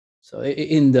So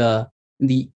in the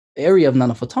area of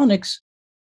nanophotonics,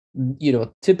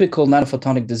 typical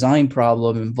nanophotonic design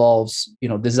problem involves,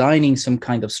 designing some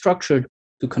kind of structure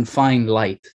to confine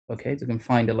light, okay, to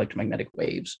confine electromagnetic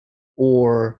waves,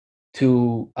 or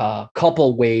to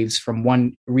couple waves from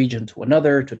one region to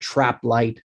another, to trap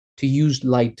light, to use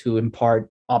light to impart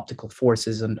optical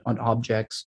forces on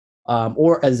objects,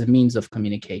 or as a means of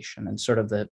communication. And sort of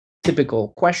the typical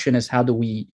question is, how do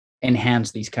we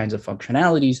enhance these kinds of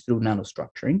functionalities through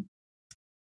nanostructuring?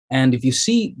 And if you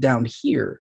see down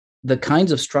here, the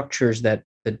kinds of structures that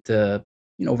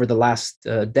over the last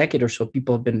decade or so,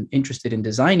 people have been interested in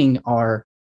designing are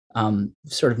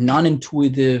sort of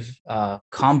non-intuitive,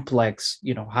 complex,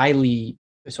 highly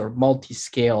sort of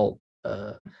multi-scale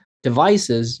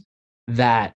devices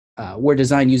that were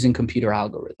designed using computer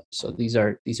algorithms. So these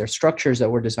are structures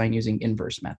that were designed using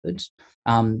inverse methods.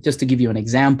 Just to give you an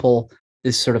example,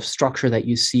 this sort of structure that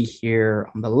you see here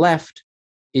on the left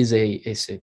is a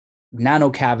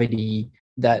nanocavity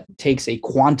that takes a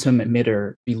quantum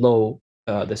emitter below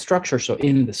the structure, so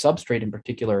in the substrate in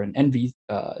particular, an NV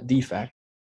defect,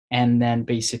 and then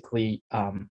basically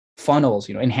funnels,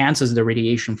 enhances the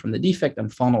radiation from the defect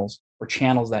and funnels or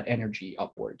channels that energy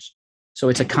upwards. So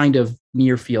it's a kind of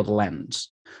near field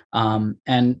lens,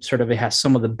 and sort of it has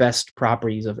some of the best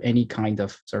properties of any kind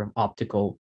of sort of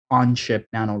optical on-chip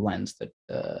nano lens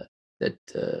that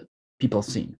people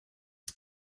have seen.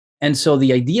 And so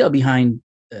the idea behind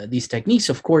these techniques,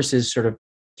 of course, is sort of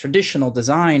traditional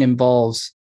design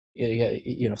involves,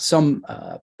 some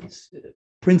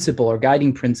principle or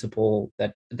guiding principle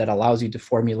that allows you to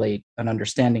formulate an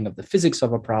understanding of the physics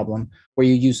of a problem, where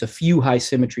you use a few high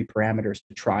symmetry parameters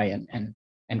to try and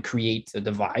create a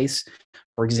device.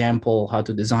 For example, how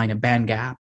to design a band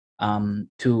gap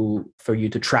for you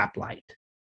to trap light.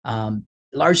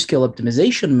 Large scale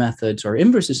optimization methods or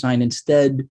inverse design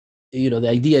instead, the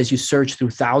idea is you search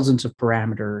through thousands of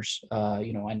parameters,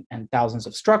 and thousands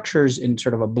of structures in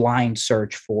sort of a blind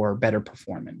search for better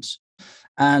performance.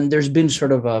 And there's been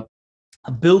sort of a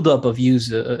buildup of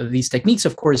use of these techniques.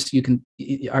 Of course,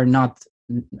 are not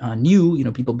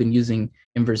new. People have been using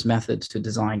inverse methods to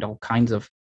design all kinds of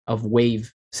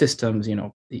wave systems.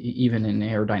 Even in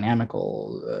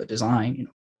aerodynamical design.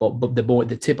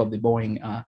 The tip of the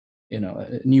Boeing.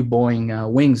 New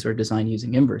Boeing wings are designed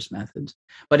using inverse methods.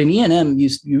 But in E&M, you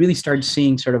really start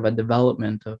seeing sort of a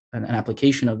development of an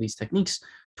application of these techniques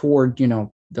toward,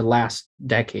 the last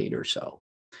decade or so.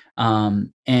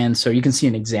 And so you can see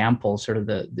an example, sort of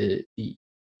the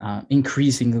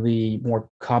increasingly more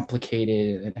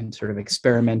complicated and sort of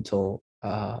experimental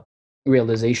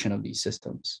realization of these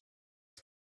systems.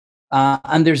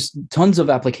 And there's tons of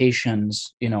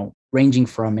applications, ranging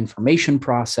from information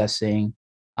processing,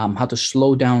 how to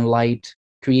slow down light,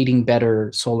 creating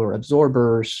better solar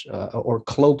absorbers, or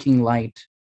cloaking light,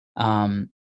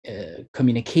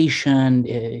 communication,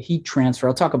 heat transfer.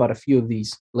 I'll talk about a few of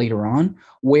these later on,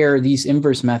 where these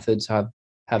inverse methods have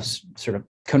sort of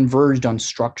converged on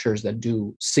structures that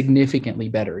do significantly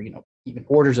better, even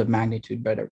orders of magnitude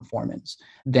better performance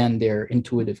than their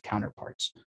intuitive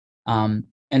counterparts.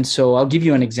 And so I'll give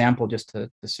you an example just to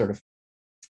sort of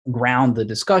ground the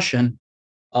discussion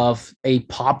of a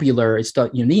popular, it's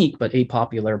not unique, but a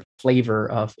popular flavor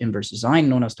of inverse design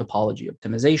known as topology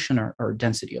optimization or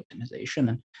density optimization.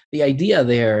 And the idea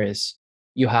there is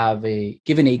you have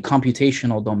given a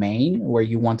computational domain where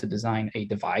you want to design a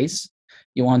device.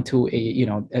 You want to,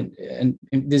 and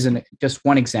this is just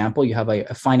one example. You have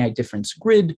a finite difference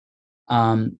grid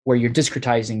where you're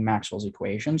discretizing Maxwell's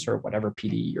equations or whatever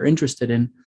PDE you're interested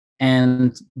in.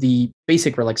 And the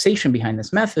basic relaxation behind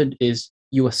this method is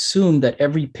you assume that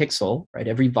every pixel, right,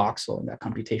 every voxel in that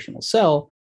computational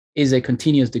cell is a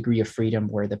continuous degree of freedom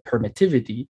where the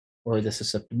permittivity or the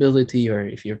susceptibility, or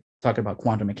if you're talking about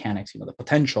quantum mechanics, the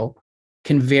potential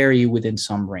can vary within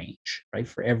some range, right,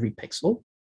 for every pixel.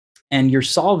 And you're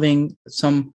solving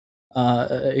some,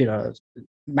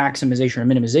 maximization or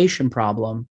minimization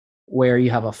problem where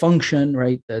you have a function,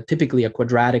 right, typically a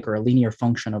quadratic or a linear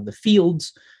function of the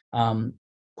fields.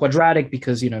 Quadratic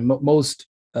because, most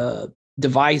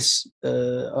device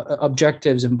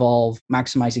objectives involve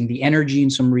maximizing the energy in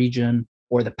some region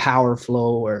or the power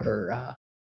flow or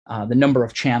the number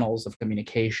of channels of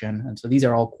communication. And so these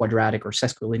are all quadratic or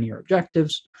sesquilinear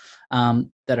objectives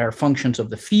that are functions of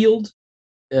the field,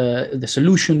 the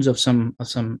solutions of some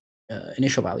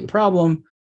initial value problem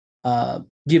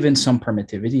given some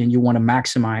permittivity, and you want to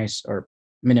maximize or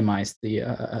minimize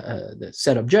the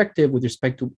set objective with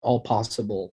respect to all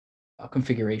possible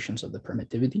configurations of the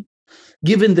permittivity,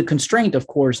 given the constraint, of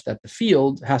course, that the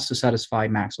field has to satisfy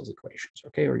Maxwell's equations,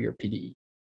 okay, or your PDE.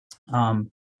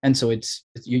 And so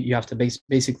you have to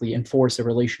basically enforce a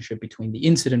relationship between the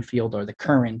incident field or the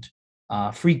current,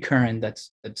 free current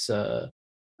that's sort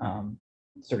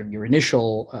of your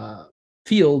initial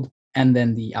field, and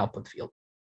then the output field.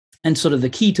 And sort of the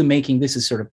key to making this is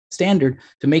sort of standard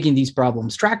to making these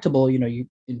problems tractable.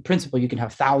 In principle, you can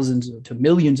have thousands to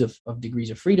millions of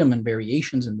degrees of freedom and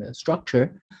variations in the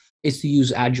structure, is to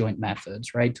use adjoint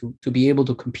methods, right? To be able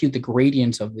to compute the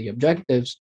gradients of the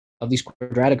objectives, of these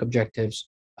quadratic objectives,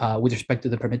 with respect to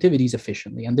the permittivities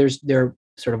efficiently. And there are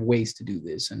sort of ways to do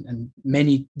this, and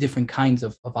many different kinds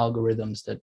of algorithms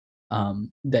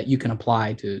that you can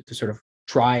apply to sort of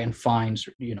try and find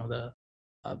the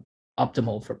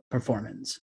optimal for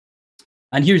performance.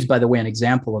 And here's, by the way, an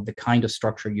example of the kind of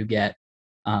structure you get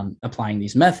applying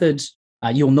these methods.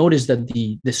 You'll notice that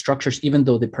the structures, even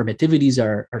though the permittivities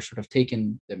are sort of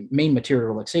taken, the main material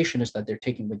relaxation is that they're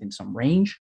taken within some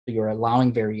range. So you're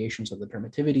allowing variations of the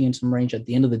permittivity in some range. At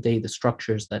the end of the day, the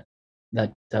structures that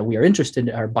we are interested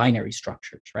in are binary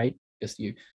structures, right? Because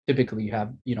you typically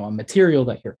have a material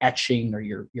that you're etching, or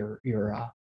you're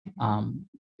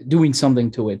doing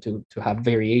something to it to have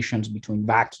variations between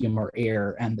vacuum or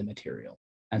air and the material.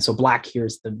 And so black here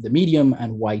is the medium,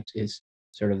 and white is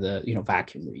sort of the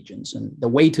vacuum regions. And the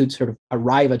way to sort of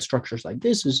arrive at structures like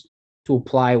this is to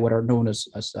apply what are known as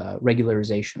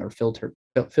regularization or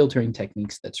filtering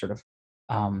techniques that sort of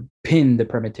pin the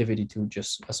permittivity to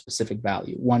just a specific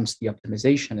value once the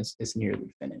optimization is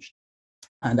nearly finished.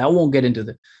 And I won't get into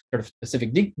the sort of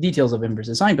specific details of inverse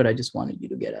design, but I just wanted you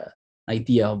to get an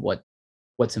idea of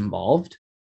what's involved.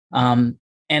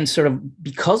 And sort of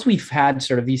because we've had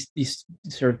sort of these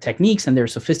sort of techniques, and there are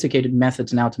sophisticated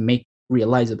methods now to make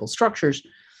realizable structures,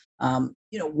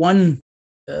 one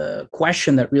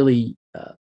question that really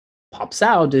pops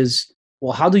out is,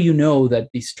 well, how do you know that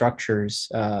these structures,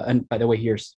 and by the way,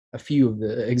 here's a few of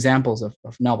the examples of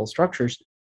novel structures,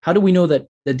 how do we know that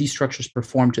these structures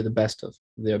perform to the best of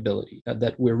their ability,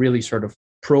 that we're really sort of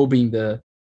probing the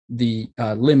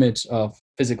limits of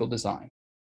physical design?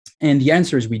 And the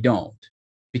answer is we don't,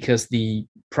 because the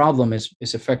problem is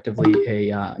effectively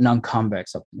a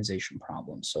non-convex optimization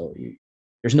problem. So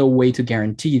there's no way to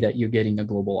guarantee that you're getting a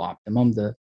global optimum.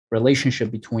 The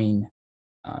relationship between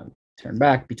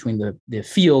the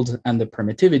field and the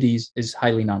permittivities is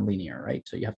highly nonlinear, right?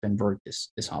 So you have to invert this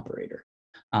operator,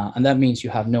 and that means you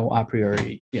have no a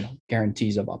priori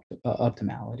guarantees of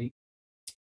optimality.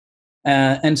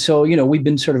 And so we've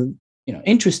been sort of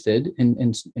interested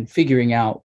in figuring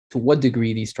out to what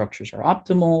degree these structures are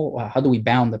optimal. How do we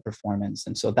bound the performance?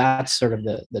 And so that's sort of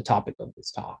the topic of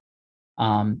this talk.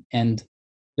 And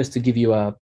just to give you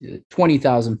a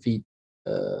 20,000 feet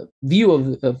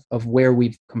view of where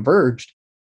we've converged,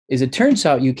 is it turns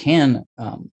out you can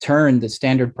turn the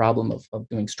standard problem of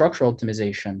doing structural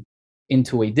optimization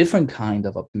into a different kind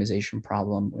of optimization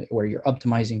problem, where you're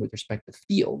optimizing with respect to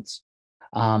fields,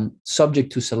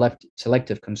 subject to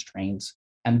selective constraints.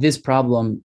 And this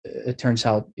problem, it turns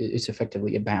out, it's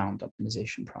effectively a bound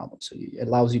optimization problem. So it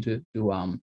allows you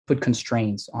to put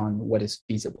constraints on what is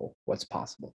feasible, what's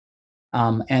possible.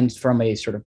 And from a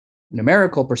sort of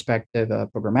numerical perspective, a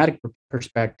programmatic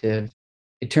perspective,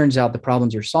 it turns out the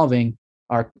problems you're solving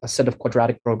are a set of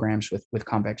quadratic programs with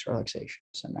convex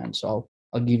relaxations. And then so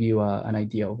I'll give you an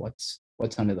idea of what's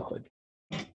under the hood.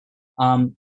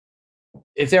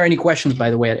 If there are any questions, by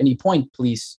the way, at any point,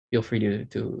 please feel free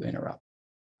to interrupt.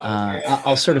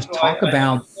 I'll sort of talk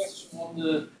about on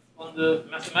the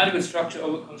mathematical structure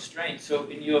of a constraint. So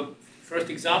in your first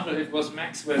example, it was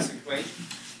Maxwell's equation,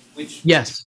 which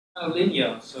yes, are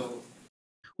linear. So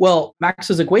well,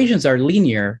 Maxwell's equations are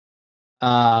linear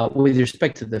with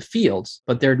respect to the fields,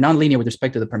 but they're nonlinear with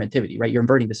respect to the permittivity, right? You're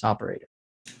inverting this operator.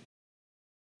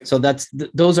 So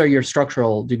those are your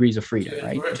structural degrees of freedom,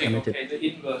 right? Okay,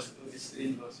 the inverse is the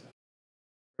inverse.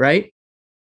 Right?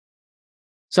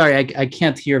 Sorry, I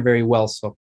can't hear very well.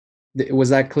 So was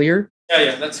that clear?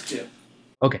 Yeah, that's clear.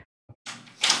 Okay.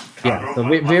 Yeah, so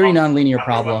very nonlinear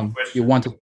problem. You want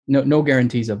to no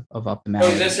guarantees of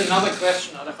optimality. So there's another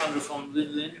question, Alejandro, from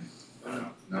Lin.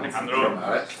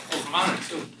 Alejandro.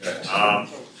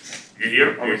 You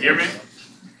hear me?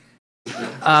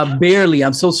 Barely.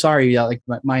 I'm so sorry. Like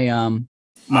my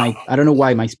I don't know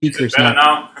why my speaker is not.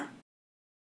 Now?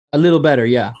 A little better,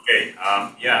 yeah. Okay.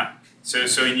 Yeah.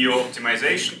 So in your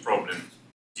optimization problem,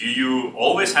 do you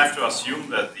always have to assume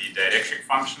that the dielectric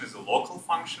function is a local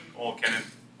function, or can it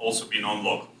also be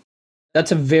non-local?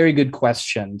 That's a very good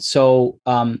question. So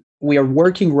we are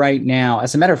working right now.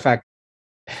 As a matter of fact,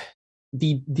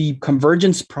 the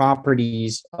convergence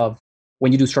properties of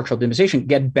when you do structural optimization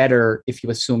get better if you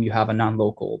assume you have a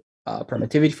non-local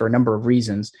permittivity for a number of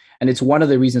reasons, and it's one of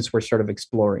the reasons we're sort of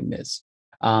exploring this.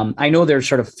 I know there's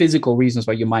sort of physical reasons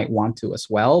why you might want to as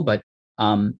well, but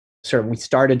sort of we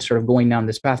started sort of going down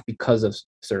this path because of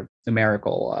sort of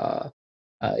numerical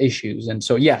issues, and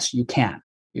so yes, you can.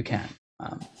 Okay,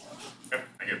 thank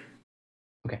you.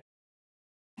 Okay.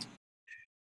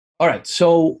 All right,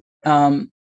 so I'm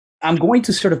going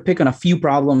to sort of pick on a few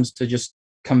problems to just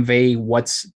convey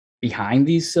what's behind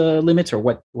these limits, or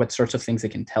what sorts of things they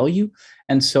can tell you.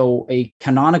 And so a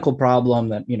canonical problem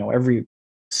that every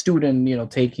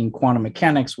student taking quantum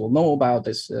mechanics will know about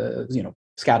is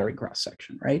scattering cross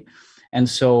section, right? And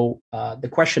so the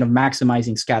question of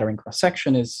maximizing scattering cross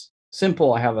section is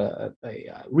simple. I have a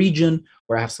region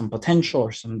where I have some potential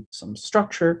or some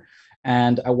structure,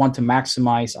 and I want to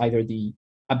maximize either the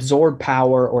absorbed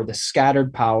power or the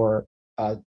scattered power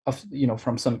of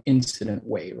from some incident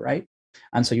wave, right?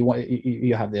 And so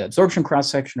you have the absorption cross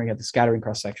section, or you have the scattering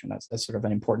cross section. That's sort of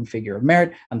an important figure of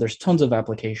merit, and there's tons of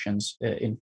applications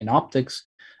in optics,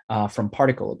 from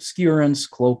particle obscurance,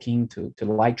 cloaking to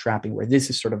light trapping, where this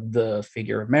is sort of the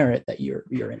figure of merit that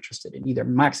you're interested in, either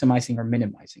maximizing or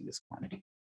minimizing this quantity.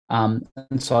 And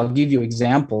so I'll give you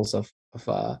examples of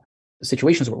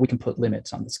situations where we can put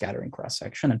limits on the scattering cross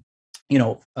section.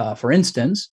 And for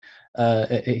instance,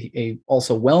 a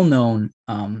also well-known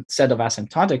set of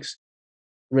asymptotics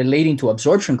relating to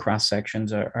absorption cross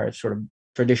sections are sort of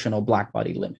traditional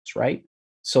blackbody limits, right?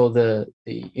 So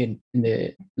in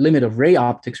the limit of ray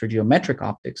optics or geometric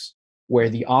optics, where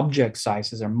the object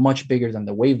sizes are much bigger than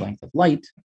the wavelength of light,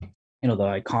 the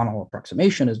iconal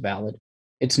approximation is valid.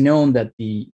 It's known that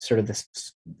the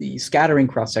scattering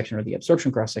cross section or the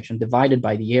absorption cross section divided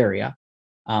by the area,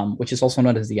 which is also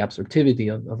known as the absorptivity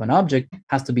of an object,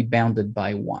 has to be bounded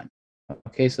by 1.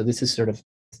 Okay, so this is sort of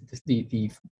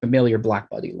the familiar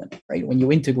blackbody limit, right? When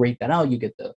you integrate that out, you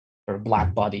get the sort of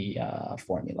blackbody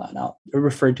formula, and I'll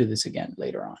refer to this again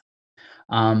later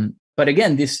on. But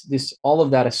again, this all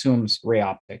of that assumes ray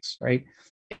optics, right?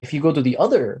 If you go to the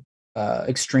other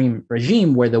extreme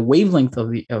regime, where the wavelength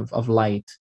of light,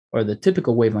 or the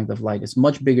typical wavelength of light, is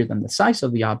much bigger than the size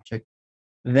of the object,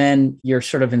 then you're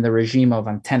sort of in the regime of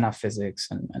antenna physics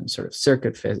and sort of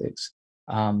circuit physics.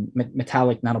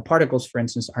 Metallic nanoparticles, for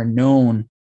instance, are known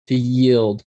to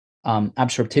yield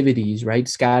absorptivities, right?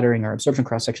 Scattering or absorption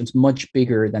cross sections much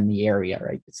bigger than the area,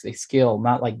 right? They scale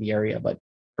not like the area, but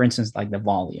for instance, like the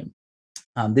volume.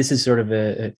 This is sort of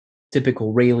a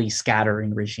typical Rayleigh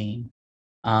scattering regime.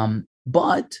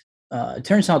 But it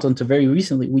turns out until very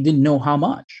recently, we didn't know how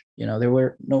much. There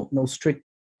were no strict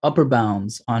upper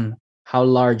bounds on how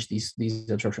large these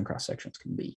absorption cross sections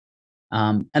can be.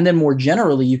 And then more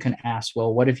generally, you can ask,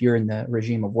 well, what if you're in the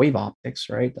regime of wave optics,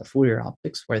 right? The Fourier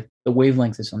optics, where the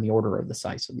wavelength is on the order of the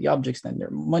size of the objects, then there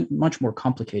are much more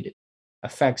complicated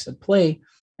effects at play.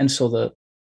 And so the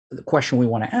question we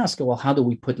want to ask, well, how do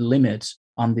we put limits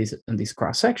on these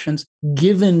cross sections,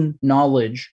 given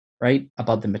knowledge, right,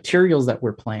 about the materials that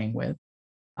we're playing with?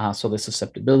 So the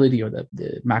susceptibility or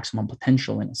the maximum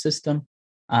potential in a system,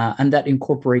 and that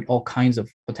incorporate all kinds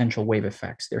of potential wave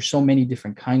effects. There's so many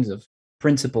different kinds of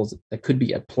principles that could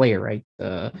be at play, right?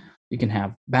 You can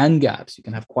have band gaps, you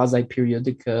can have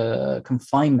quasi-periodic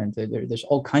confinement. There's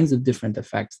all kinds of different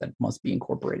effects that must be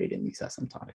incorporated in these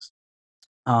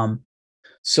asymptotics.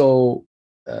 So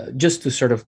just to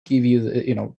sort of give you,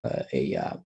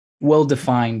 a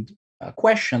well-defined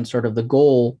question, sort of the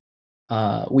goal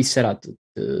we set out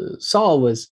to solve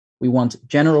was we want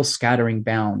general scattering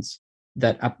bounds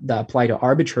that apply to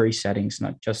arbitrary settings,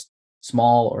 not just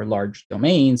small or large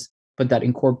domains, but that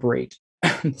incorporate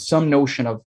some notion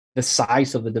of the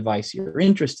size of the device you're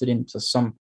interested in,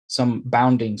 so some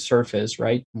bounding surface,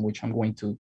 right, in which I'm going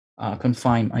to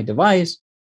confine my device,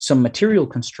 some material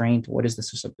constraint, what is the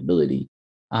susceptibility,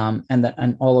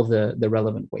 and all of the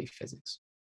relevant wave physics.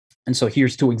 And so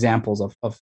here's two examples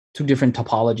of two different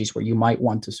topologies where you might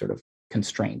want to sort of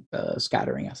constrain the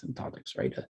scattering asymptotics,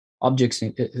 right? Objects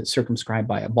circumscribed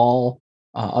by a ball,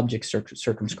 objects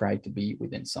circumscribed to be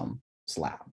within some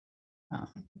slab.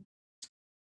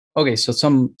 Okay, so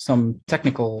some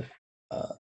technical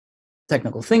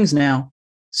things now.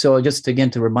 So just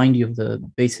again to remind you of the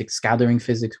basic scattering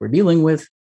physics we're dealing with.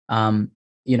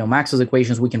 Maxwell's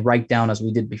equations we can write down as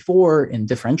we did before in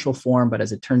differential form, but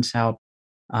as it turns out,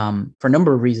 for a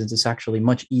number of reasons, it's actually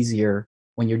much easier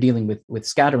when you're dealing with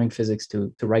scattering physics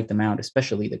to write them out,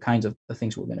 especially the kinds of the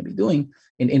things we're going to be doing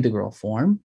in integral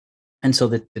form. And so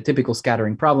the typical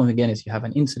scattering problem, again, is you have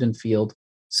an incident field,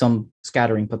 some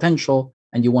scattering potential,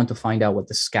 and you want to find out what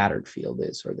the scattered field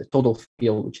is, or the total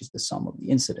field, which is the sum of the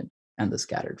incident and the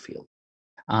scattered field.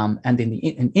 And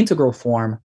in integral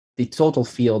form, the total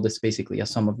field is basically a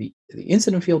sum of the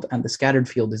incident field, and the scattered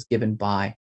field is given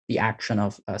by the action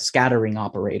of a scattering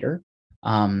operator.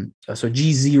 So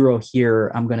G0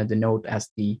 here, I'm going to denote as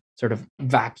the sort of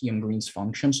vacuum Green's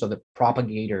function, so the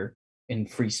propagator in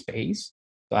free space.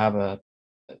 So I have a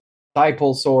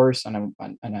dipole source, and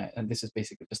this is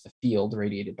basically just a field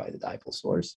radiated by the dipole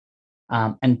source.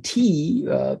 And T,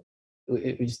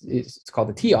 it's called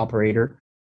the T operator,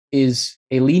 is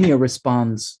a linear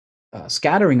response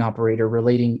scattering operator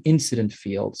relating incident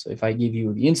field. So if I give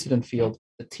you the incident field,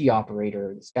 the T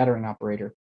operator, the scattering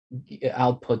operator,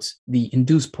 outputs the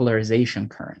induced polarization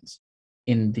currents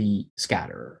in the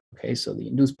scatterer. Okay, so the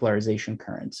induced polarization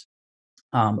currents,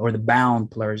 or the bound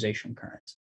polarization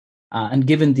currents. And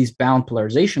given these bound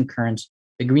polarization currents,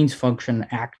 the Green's function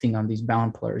acting on these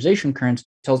bound polarization currents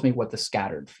tells me what the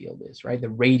scattered field is, right? The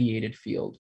radiated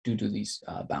field due to these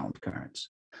bound currents.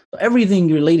 So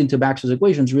everything related to Maxwell's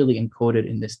equation is really encoded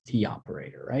in this T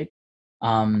operator, right?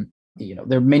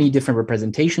 There are many different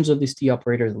representations of this T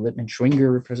operator. The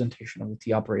Lippmann-Schwinger representation of the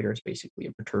T operator is basically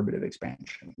a perturbative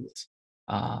expansion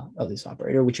of this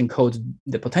operator, which encodes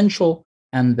the potential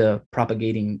and the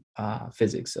propagating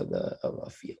physics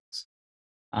of fields.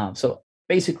 So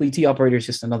basically, T operator is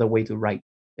just another way to write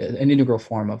an integral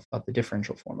form of the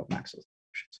differential form of Maxwell's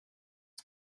equations.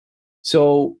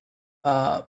 So,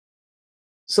 what's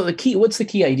the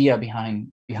key idea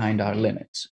behind our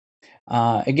limits?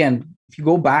 Again, if you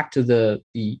go back to the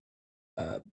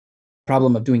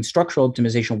problem of doing structural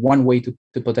optimization, one way to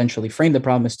potentially frame the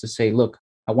problem is to say, look,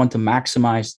 I want to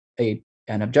maximize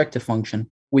an objective function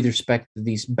with respect to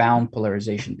these bound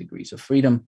polarization degrees of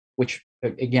freedom, which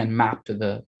again map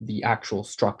to the actual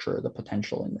structure, the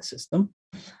potential in the system.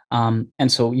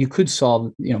 And so you could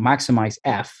solve, maximize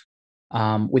F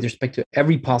with respect to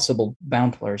every possible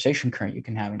bound polarization current you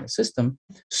can have in the system,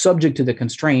 subject to the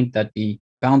constraint that the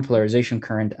bound polarization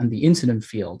current and the incident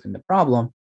field in the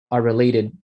problem are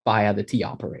related via the T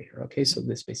operator. Okay, so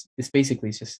this basically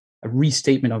is just a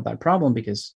restatement of that problem,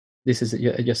 because this is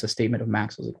just a statement of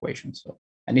Maxwell's equation, so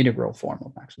an integral form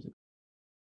of Maxwell's equation.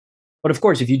 But of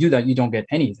course, if you do that, you don't get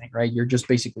anything, right? You're just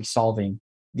basically solving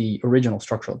the original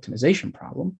structural optimization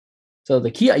problem. So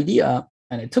the key idea,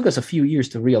 and it took us a few years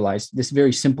to realize this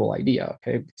very simple idea,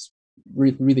 okay? It's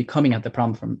really coming at the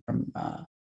problem from a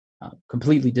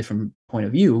completely different point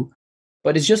of view,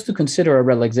 but it's just to consider a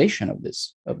relaxation of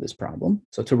this problem.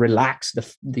 So to relax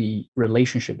the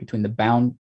relationship between the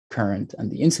bound current and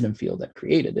the incident field that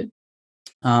created it.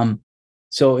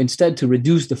 So instead, to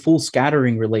reduce the full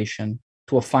scattering relation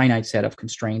to a finite set of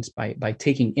constraints by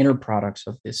taking inner products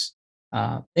of this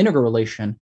integral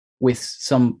relation with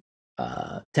some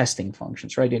testing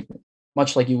functions, right?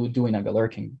 Much like you would do in a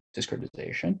Galerkin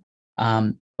discretization,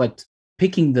 but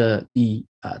picking the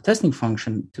testing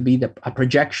function to be a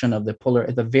projection of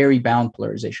the very bound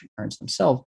polarization currents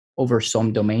themselves over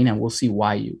some domain, and we'll see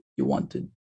why you want to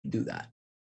do that.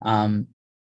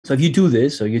 So if you do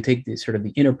this, so you take the sort of the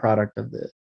inner product of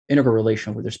the integral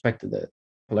relation with respect to the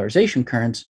polarization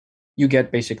currents, you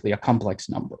get basically a complex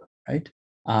number, right?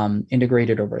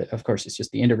 Integrated over, of course, it's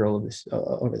just the integral of this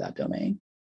over that domain.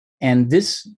 And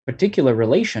this particular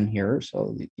relation here,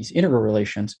 so these integral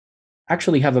relations,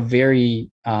 actually have a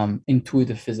very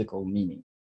intuitive physical meaning.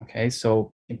 Okay,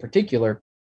 so in particular,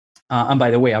 and by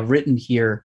the way, I've written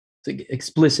here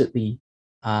explicitly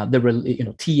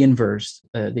T inverse,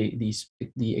 the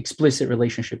explicit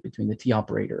relationship between the T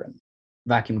operator and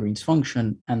vacuum Green's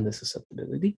function and the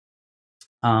susceptibility.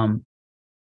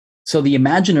 So the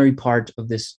imaginary part of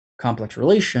this complex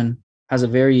relation has a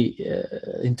very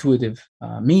intuitive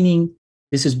meaning.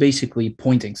 This is basically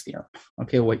Poynting's theorem.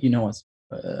 Okay, what as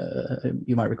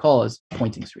you might recall as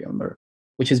Poynting's theorem,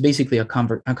 which is basically a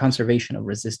conservation of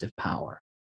resistive power.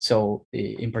 So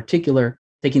in particular,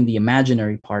 taking the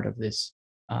imaginary part of this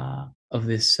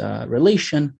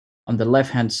relation on the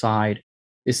left-hand side,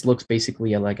 this looks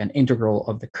basically like an integral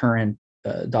of the current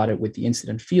dotted with the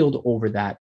incident field over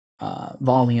that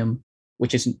volume,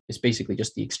 which is basically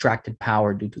just the extracted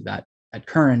power due to that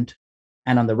current.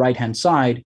 And on the right-hand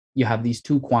side, you have these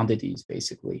two quantities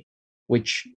basically,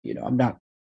 which I'm not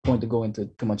going to go into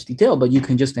too much detail, but you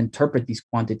can just interpret these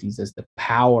quantities as the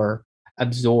power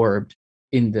absorbed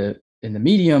in the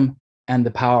medium and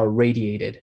the power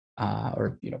radiated,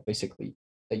 or basically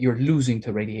that you're losing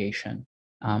to radiation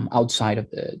outside of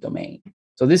the domain.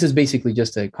 So this is basically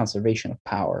just a conservation of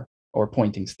power, or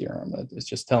Poynting's theorem. It's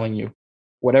just telling you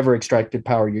whatever extracted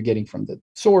power you're getting from the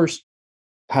source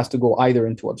has to go either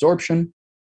into absorption,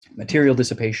 material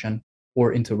dissipation,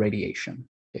 or into radiation.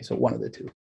 Okay, so one of the two.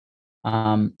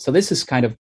 So this is kind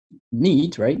of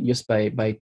neat, right? Just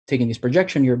by taking this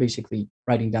projection, you're basically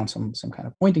writing down some kind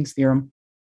of Poynting's theorem.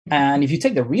 And if you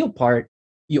take the real part,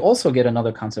 you also get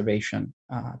another conservation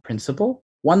principle,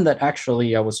 one that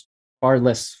actually I was far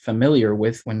less familiar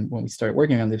with when we started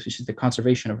working on this, which is the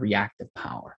conservation of reactive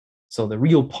power. So the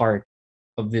real part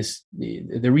of this,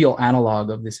 the real analog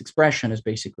of this expression is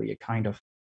basically a kind of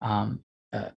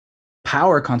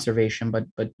power conservation,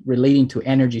 but relating to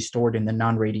energy stored in the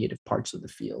non-radiative parts of the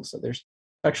field. So there's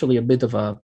actually a bit of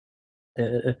a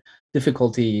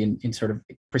difficulty in sort of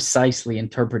precisely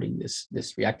interpreting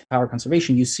this reactive power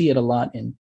conservation. You see it a lot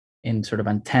in sort of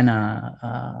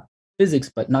antenna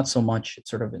physics, but not so much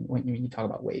sort of when you talk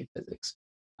about wave physics.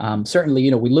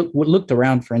 Certainly, we looked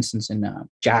around, for instance, in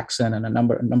Jackson and a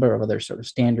number of other sort of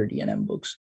standard E&M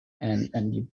books,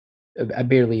 and I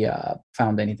barely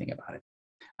found anything about it.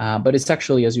 But it's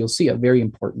actually, as you'll see,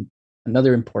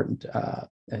 another important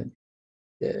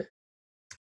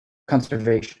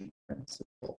conservation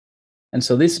principle. And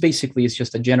so this basically is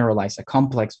just a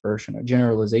complex version or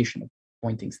generalization of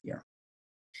Poynting's theorem.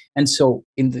 And so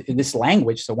in this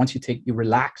language, so once you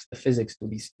relax the physics to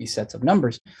these sets of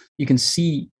numbers, you can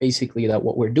see basically that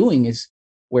what we're doing is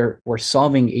we're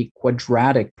solving a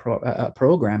quadratic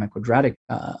program, a quadratic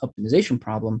optimization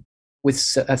problem with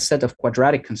a set of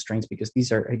quadratic constraints, because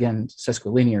these are, again,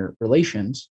 sesquilinear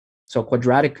relations. So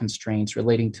quadratic constraints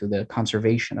relating to the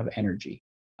conservation of energy,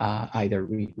 either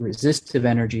resistive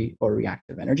energy or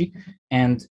reactive energy.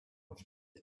 And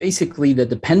basically the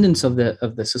dependence of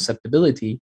the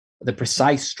susceptibility, the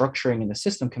precise structuring in the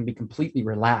system can be completely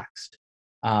relaxed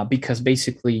because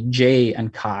basically J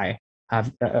and chi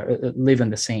have live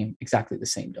in exactly the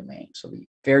same domain. So the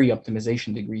very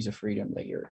optimization degrees of freedom that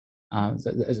you're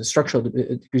the structural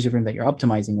degrees of freedom that you're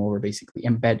optimizing over basically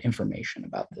embed information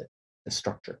about the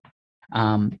structure.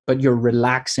 But you're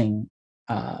relaxing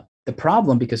the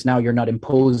problem because now you're not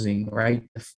imposing, right,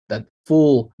 that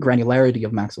full granularity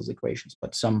of Maxwell's equations,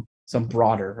 but some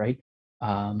broader, right,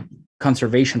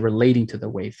 conservation relating to the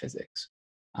wave physics.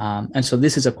 And so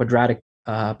this is a quadratic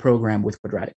program with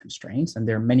quadratic constraints, and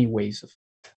there are many ways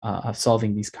of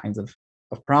solving these kinds of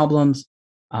problems.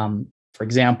 For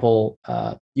example,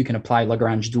 you can apply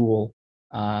Lagrange dual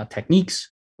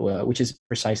techniques, which is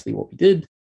precisely what we did.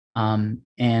 And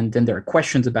then there are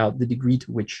questions about the degree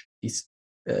to which these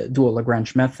dual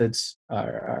Lagrange methods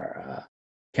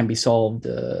can be solved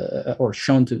or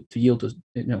shown to yield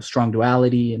to strong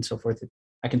duality and so forth.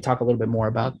 I can talk a little bit more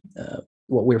about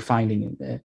what we're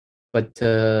finding, but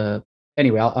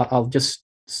anyway, I'll just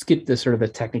skip the sort of the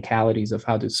technicalities of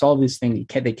how to solve this thing.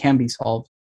 They can be solved,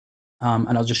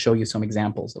 and I'll just show you some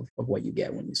examples of what you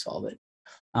get when you solve it.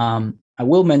 I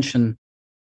will mention,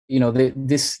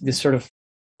 this sort of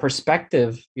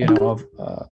perspective, of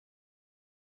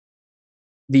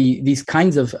these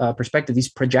kinds of perspective, these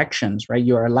projections, right?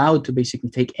 You are allowed to basically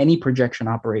take any projection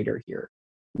operator here,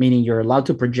 meaning you're allowed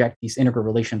to project these integral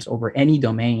relations over any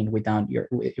domain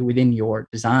within your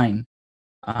design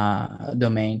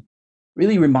domain.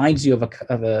 Really reminds you of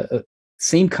a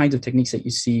same kinds of techniques that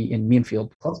you see in mean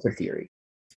field cluster theory.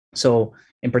 So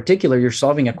in particular, you're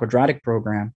solving a quadratic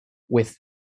program with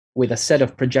a set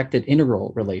of projected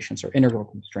integral relations or integral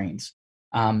constraints,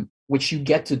 which you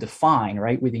get to define,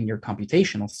 right, within your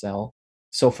computational cell.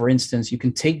 So for instance, you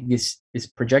can take this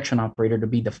projection operator to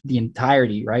be the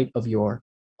entirety, right, of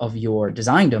your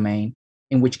design domain,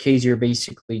 in which case you're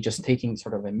basically just taking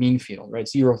sort of a mean field, right,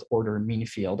 zeroth order mean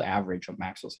field average of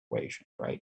Maxwell's equation,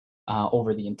 right,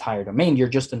 over the entire domain. You're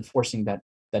just enforcing that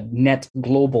net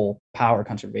global power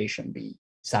conservation be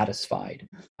satisfied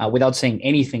without saying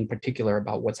anything particular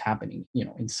about what's happening,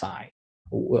 inside,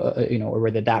 or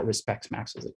whether that respects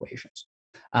Maxwell's equations.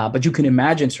 But you can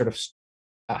imagine sort of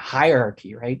a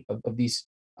hierarchy, right, of these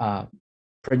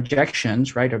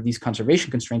projections, right, of these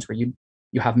conservation constraints, where you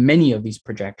have many of these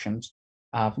projections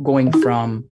going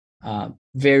from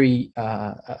very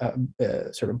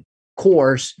sort of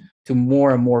coarse to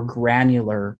more and more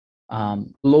granular,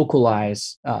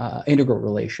 localized integral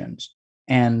relations.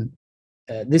 And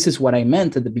this is what I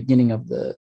meant at the beginning of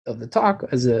the talk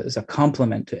as a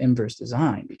complement to inverse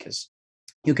design, because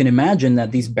you can imagine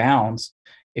that these bounds,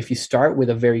 if you start with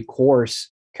a very coarse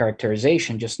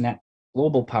characterization, just net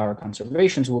global power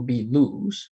conservations will be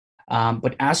loose.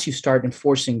 But as you start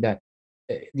enforcing that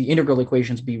the integral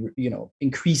equations be,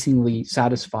 increasingly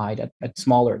satisfied at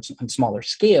smaller and smaller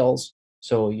scales,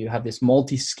 so you have this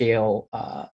multiscale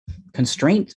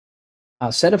constraint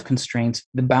set of constraints,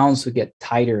 the bounds will get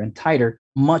tighter and tighter,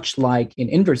 much like in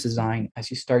inverse design.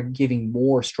 As you start giving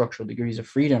more structural degrees of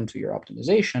freedom to your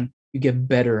optimization, you get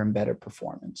better and better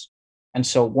performance. And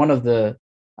so one of the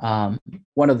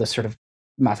sort of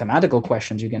mathematical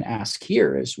questions you can ask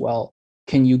here is, well,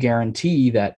 can you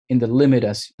guarantee that in the limit,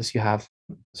 as you have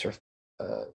sort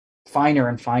of finer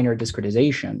and finer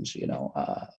discretizations,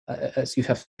 as you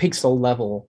have pixel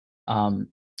level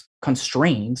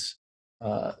constraints,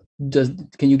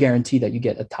 can you guarantee that you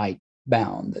get a tight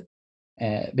bound?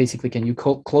 Basically, can you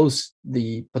close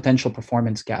the potential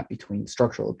performance gap between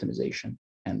structural optimization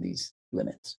and these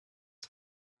limits?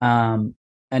 And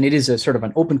it is a sort of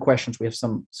an open question. So we have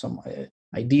some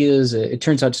ideas. It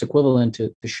turns out it's equivalent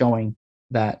to showing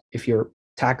that if you're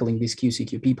tackling these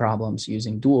QCQP problems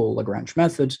using dual Lagrange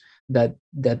methods, that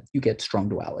you get strong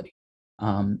duality.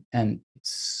 And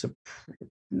it's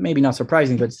maybe not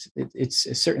surprising, but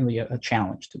it's certainly a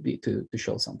challenge to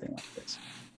show something like this.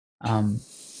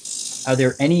 Are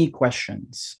there any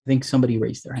questions? I think somebody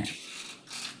raised their hand.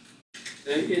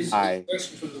 There is a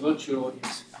question from the virtual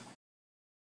audience.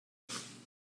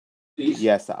 Please.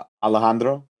 Yes,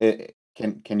 Alejandro,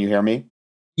 can you hear me?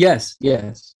 Yes,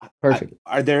 perfect.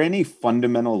 Are there any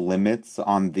fundamental limits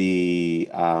on the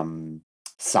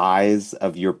size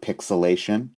of your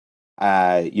pixelation?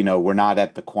 We're not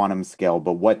at the quantum scale,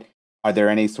 but are there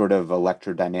any sort of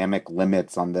electrodynamic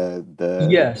limits on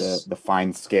the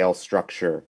fine scale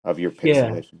structure of your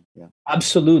pixelation? Yeah,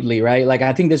 absolutely, right? Like,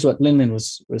 I think this is what Lindlin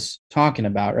was talking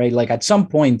about, right? Like, at some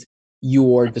point,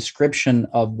 your description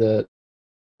of the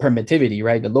permittivity,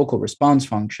 right, the local response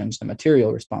functions, the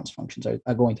material response functions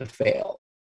are going to fail.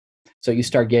 So you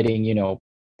start getting,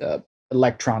 the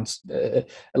electrons,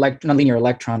 nonlinear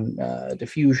electron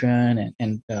diffusion,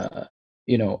 and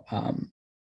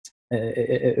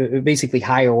basically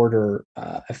higher order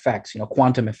effects,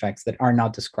 quantum effects that are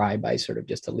not described by sort of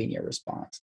just a linear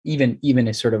response. Even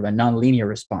a sort of a nonlinear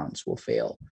response will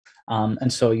fail.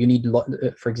 And so you need,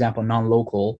 for example,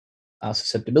 non-local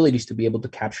susceptibilities to be able to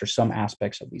capture some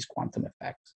aspects of these quantum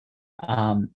effects.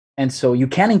 And so you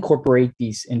can incorporate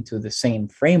these into the same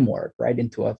framework, right,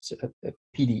 into a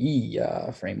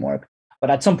PDE framework. But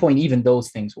at some point, even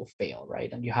those things will fail,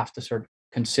 right? And you have to sort of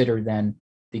consider then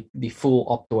the full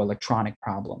optoelectronic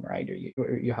problem, right?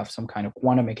 Or you have some kind of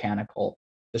quantum mechanical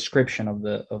description of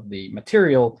the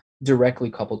material directly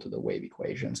coupled to the wave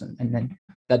equations, and then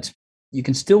you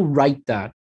can still write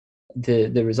that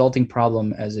the resulting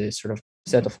problem as a sort of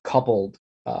set of coupled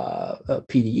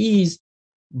PDEs,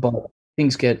 but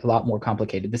things get a lot more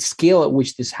complicated. The scale at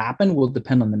which this happens will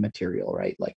depend on the material,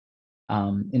 right? Like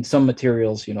in some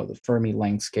materials, the Fermi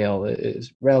length scale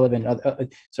is relevant.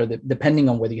 So depending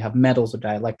on whether you have metals or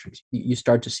dielectrics, you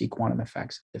start to see quantum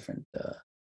effects at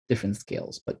different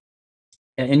scales.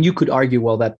 And you could argue,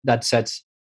 well, that sets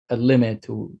a limit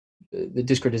to the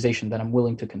discretization that I'm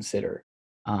willing to consider.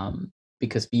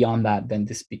 Because beyond that, then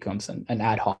this becomes an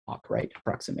ad hoc, right,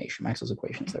 approximation. Maxwell's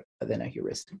equations are then a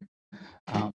heuristic.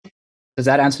 Does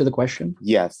that answer the question?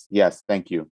 Yes,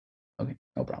 thank you. Okay,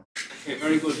 no problem. Okay,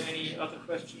 very good. Any other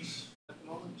questions at the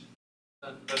moment?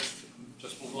 Then let's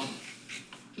just move on.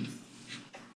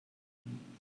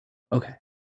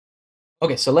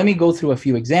 Okay, so let me go through a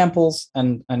few examples,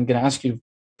 and I'm going to ask you to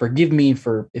forgive me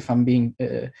for if I'm being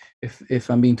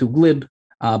too glib,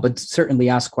 but certainly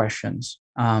ask questions.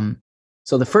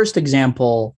 So the first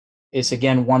example is,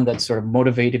 again, one that sort of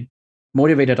motivated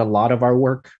a lot of our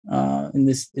work in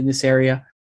this area.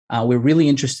 We're really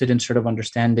interested in sort of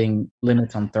understanding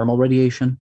limits on thermal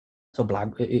radiation. So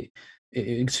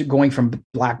it's going from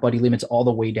black body limits all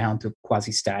the way down to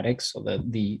quasi-statics, so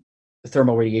the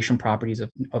thermal radiation properties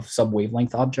of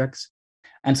sub-wavelength objects.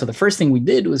 And so the first thing we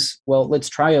did was, well, let's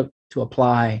try to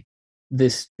apply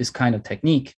this kind of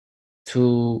technique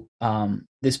to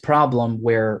this problem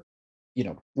where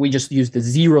we just use the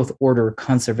 0th order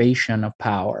conservation of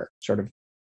power, sort of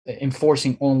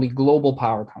enforcing only global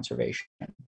power conservation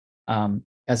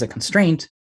as a constraint,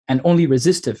 and only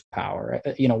resistive power.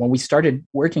 When we started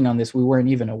working on this, we weren't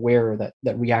even aware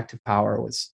that reactive power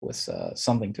was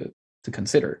something to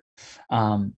consider.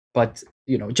 But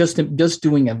just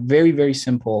doing a very, very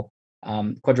simple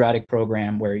quadratic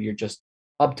program where you're just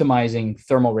optimizing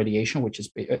thermal radiation, which is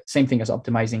same thing as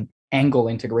optimizing angle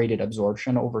integrated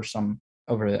absorption over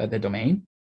the domain,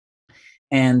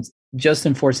 and just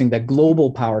enforcing that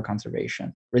global power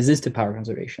conservation, resistive power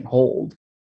conservation hold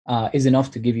is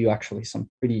enough to give you actually some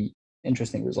pretty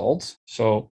interesting results.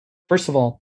 So first of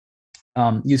all,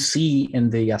 you see in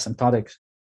the asymptotics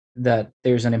that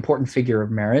there's an important figure of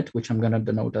merit, which I'm going to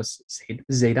denote as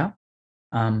zeta.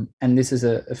 And this is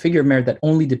a figure of merit that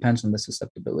only depends on the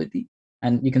susceptibility.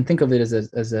 And you can think of it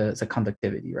as a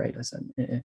conductivity, right?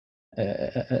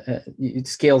 It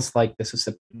scales like the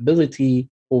susceptibility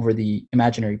over the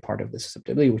imaginary part of the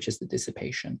susceptibility, which is the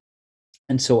dissipation.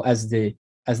 And so as the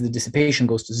dissipation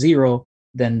goes to 0,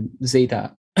 then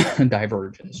zeta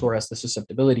diverges, or as the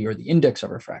susceptibility or the index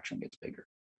of refraction gets bigger,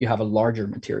 you have a larger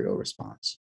material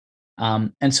response.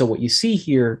 And so what you see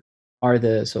here are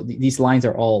these lines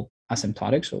are all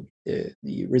asymptotic. So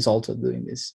the result of doing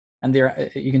this, and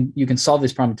you can solve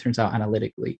this problem, it turns out,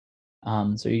 analytically.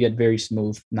 So you get very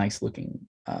smooth, nice looking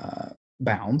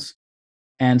bounds.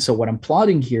 And so what I'm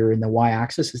plotting here in the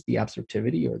y-axis is the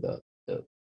absorptivity, or the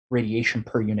radiation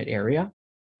per unit area.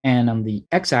 And on the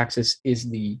x-axis is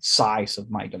the size of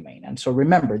my domain. And so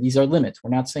remember, these are limits.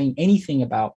 We're not saying anything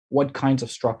about what kinds of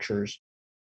structures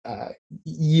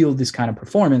yield this kind of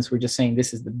performance. We're just saying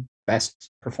this is the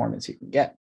best performance you can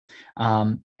get.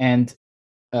 And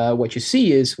what you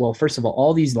see is, well, first of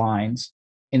all these lines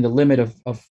in the limit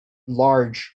of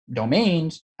large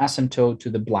domains asymptote to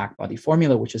the black body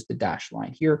formula, which is the dashed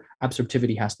line here.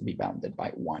 Absorptivity has to be bounded by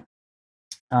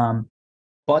 1.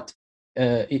 But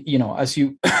as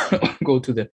you go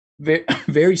to the very,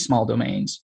 very small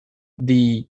domains,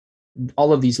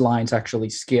 all of these lines actually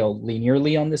scale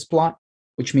linearly on this plot,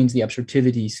 which means the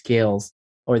absorptivity scales,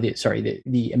 or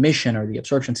the emission or the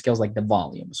absorption scales like the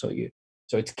volume. So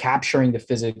it's capturing the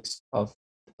physics of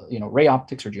ray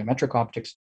optics or geometric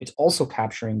optics. It's also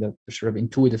capturing the sort of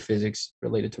intuitive physics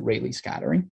related to Rayleigh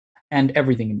scattering and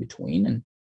everything in between.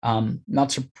 And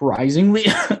not surprisingly,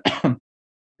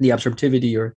 the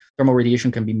absorptivity or thermal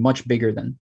radiation can be much bigger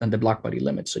than the black body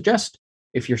limits suggest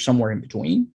if you're somewhere in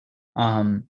between.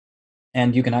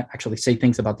 And you can actually say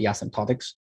things about the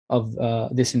asymptotics of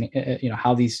this,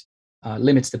 how these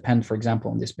limits depend, for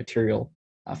example, on this material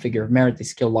figure of merit. They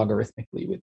scale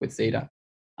logarithmically with zeta.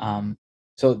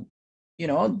 So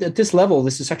at this level,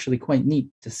 this is actually quite neat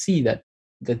to see that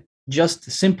just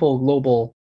simple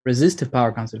global resistive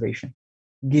power conservation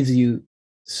gives you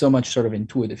so much sort of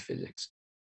intuitive physics.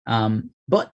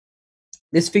 But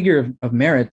this figure of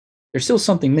merit, there's still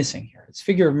something missing here. This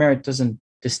figure of merit doesn't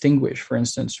distinguish, for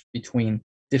instance, between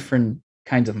different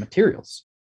kinds of materials.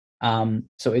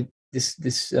 So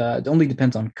this only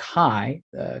depends on chi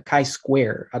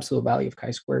squared, absolute value of chi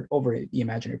squared over the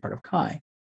imaginary part of chi.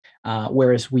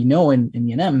 Whereas we know in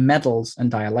E&M, metals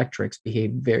and dielectrics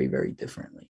behave very, very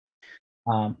differently.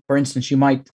 For instance, you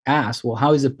might ask, well,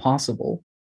 how is it possible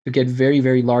to get very,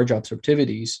 very large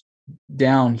absorptivities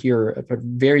down here at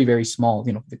very, very small,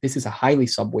 this is a highly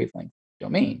subwavelength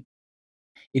domain.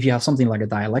 If you have something like a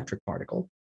dielectric particle,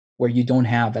 where you don't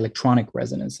have electronic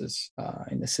resonances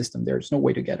in the system, there's no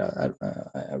way to get a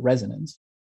resonance.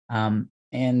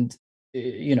 And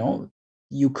you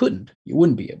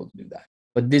wouldn't be able to do that.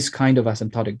 But this kind of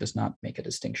asymptotic does not make a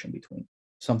distinction between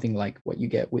something like what you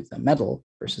get with a metal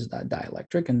versus that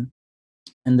dielectric.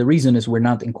 And the reason is we're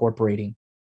not incorporating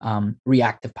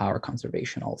reactive power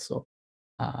conservation also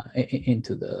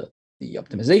into the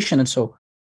optimization. And so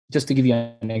just to give you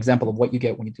an example of what you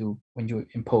get when you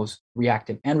impose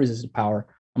reactive and resistive power,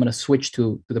 I'm going to switch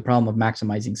to the problem of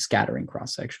maximizing scattering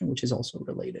cross-section, which is also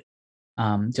related.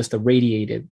 Just a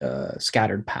radiated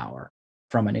scattered power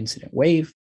from an incident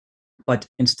wave. But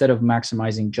instead of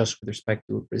maximizing just with respect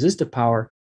to resistive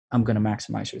power, I'm going to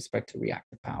maximize with respect to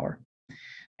reactive power.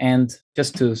 And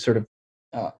just to sort of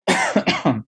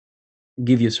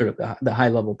give you sort of the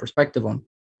high-level perspective on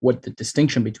what the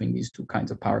distinction between these two kinds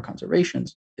of power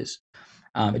conservations is.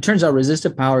 It turns out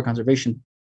resistive power conservation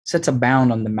sets a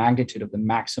bound on the magnitude of the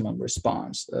maximum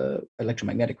response,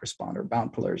 electromagnetic response or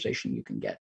bound polarization you can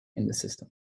get in the system.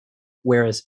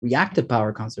 Whereas reactive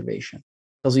power conservation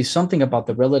tells you something about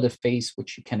the relative phase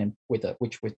which you can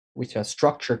which a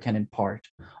structure can impart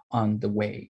on the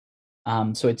wave.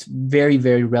 So it's very,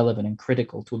 very relevant and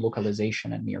critical to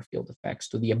localization and near field effects,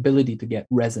 to the ability to get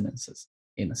resonances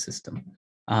in a system.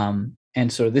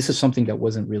 And so this is something that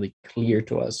wasn't really clear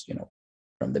to us,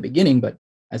 from the beginning, but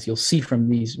as you'll see from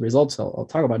these results I'll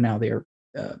talk about now, they are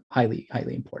highly,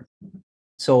 highly important.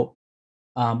 So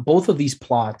both of these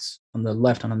plots on the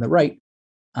left and on the right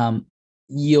are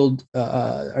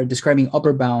describing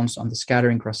upper bounds on the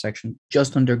scattering cross-section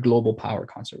just under global power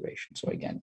conservation. So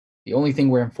again, the only thing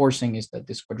we're enforcing is that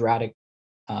this quadratic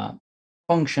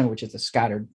function, which is the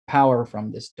scattered power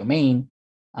from this domain,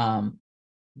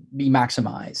 be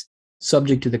maximized,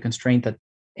 subject to the constraint that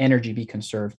energy be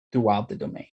conserved throughout the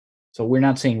domain. So we're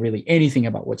not saying really anything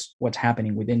about what's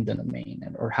happening within the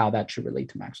domain or how that should relate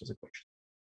to Maxwell's equation.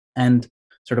 And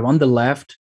sort of on the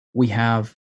left, we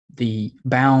have the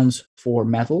bounds for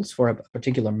metals. For a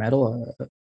particular metal, a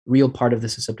real part of the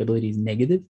susceptibility is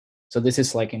negative. So this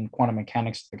is like in quantum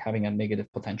mechanics, like having a negative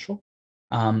potential.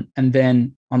 And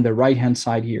then on the right-hand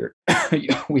side here,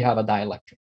 we have a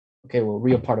dielectric. Okay, well,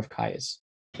 real part of chi is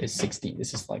 16.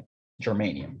 This is like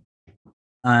germanium.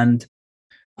 And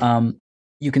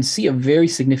you can see a very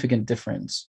significant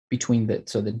difference between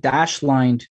the dashed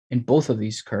line in both of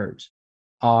these curves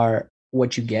are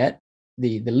what you get,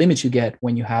 the limits you get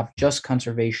when you have just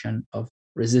conservation of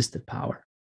resistive power,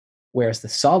 whereas the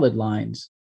solid lines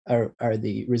are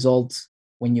the results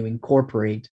when you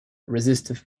incorporate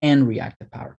resistive and reactive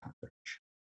power conservation.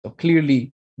 So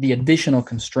clearly, the additional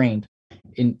constraint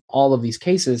in all of these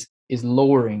cases is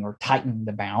lowering or tightening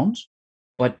the bounds.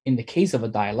 But in the case of a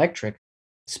dielectric,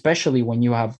 especially when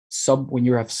you have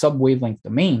sub-wavelength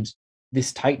domains,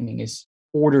 this tightening is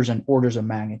orders and orders of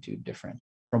magnitude different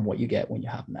from what you get when you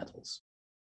have metals.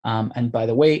 And by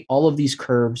the way, all of these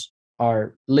curves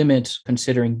are limits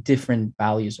considering different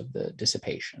values of the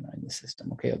dissipation in the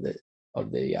system, okay,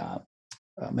 of the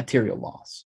material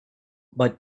loss.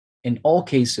 But in all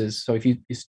cases, so if you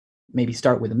maybe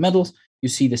start with the metals, you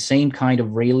see the same kind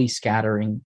of Rayleigh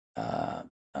scattering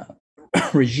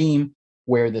regime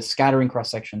where the scattering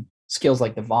cross-section scales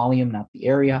like the volume, not the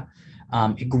area.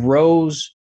 It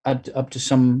grows up to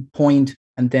some point,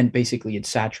 and then basically it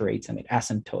saturates and it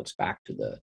asymptotes back to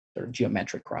the sort of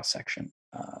geometric cross-section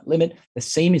limit. The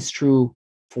same is true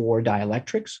for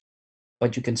dielectrics,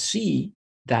 but you can see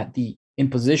that the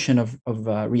imposition of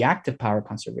reactive power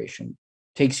conservation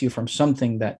takes you from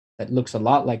something that looks a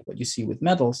lot like what you see with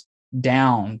metals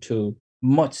down to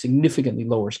much significantly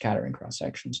lower scattering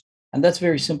cross-sections. And that's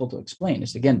very simple to explain.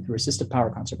 It's, again, resistive power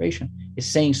conservation is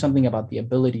saying something about the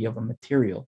ability of a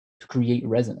material to create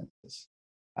resonances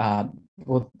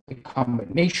with the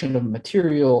combination of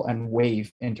material and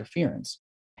wave interference.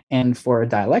 And for a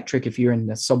dielectric, if you're in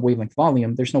the sub-wavelength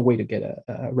volume, there's no way to get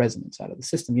a resonance out of the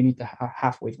system. You need the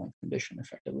half-wavelength condition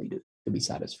effectively to be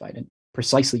satisfied. And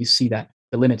precisely, you see that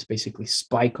the limits basically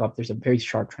spike up. There's a very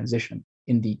sharp transition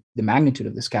in the magnitude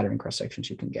of the scattering cross-sections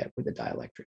you can get with a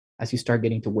dielectric as you start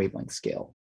getting to wavelength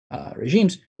scale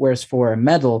regimes. Whereas for a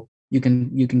metal, you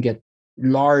can get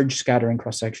large scattering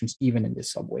cross-sections even in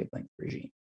this sub-wavelength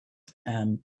regime.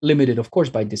 And limited, of course,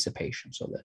 by dissipation.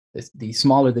 So that the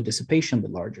smaller the dissipation, the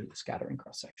larger the scattering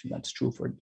cross-section. That's true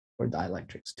for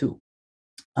dielectrics too.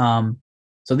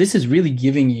 So this is really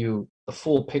giving you the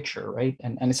full picture, right?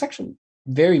 And it's actually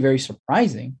very, very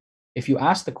surprising if you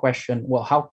ask the question, well,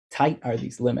 how tight are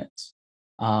these limits?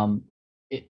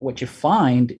 What you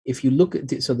find, if you look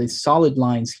at so the solid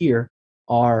lines here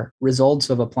are results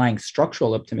of applying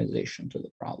structural optimization to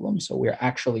the problem. So we're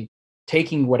actually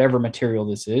taking whatever material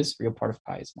this is, real part of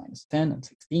pi is -10 and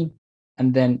 16,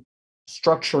 and then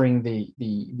structuring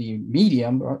the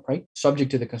medium, right,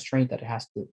 subject to the constraint that it has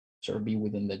to sort of be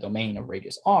within the domain of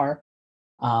radius r,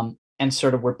 and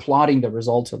sort of we're plotting the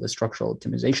results of the structural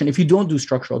optimization. If you don't do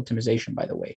structural optimization, by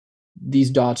the way, these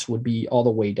dots would be all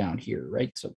the way down here,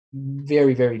 right? So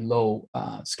very, very low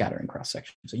scattering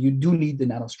cross-section. So you do need the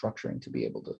nanostructuring to be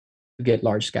able to get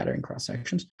large scattering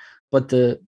cross-sections. But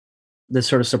the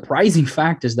sort of surprising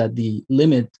fact is that the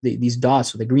limit, these dots,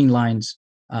 so the green lines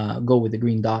go with the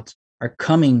green dots, are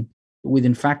coming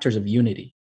within factors of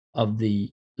unity of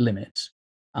the limits.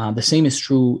 The same is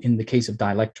true in the case of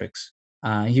dielectrics.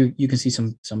 You can see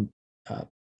some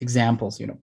examples,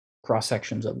 cross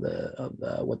sections of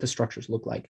what the structures look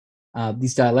like.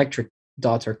 These dielectric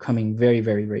dots are coming very,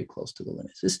 very, very close to the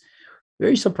limits. It's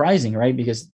very surprising, right?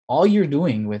 Because all you're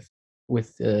doing with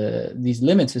these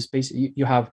limits is basically you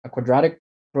have a quadratic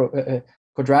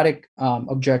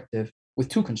objective with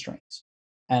two constraints,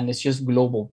 and it's just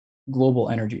global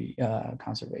energy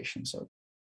conservation. So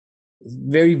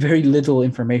very, very little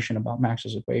information about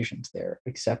Maxwell's equations there,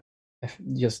 except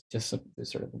just a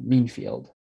sort of mean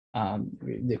field,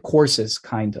 the coarsest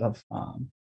kind of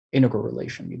integral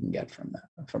relation you can get from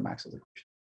Maxwell's equation.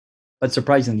 But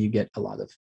surprisingly, you get a lot of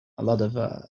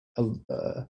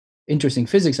interesting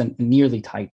physics and nearly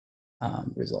tight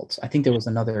results. I think there was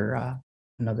another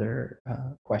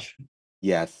question.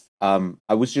 Yes.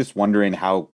 I was just wondering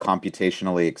how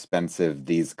computationally expensive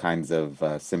these kinds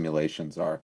of simulations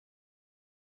are.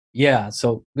 Yeah,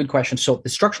 so good question. So the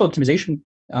structural optimization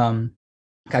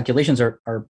calculations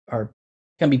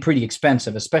can be pretty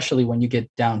expensive, especially when you get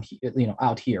down,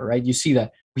 out here, right? You see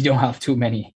that we don't have too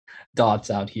many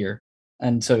dots out here,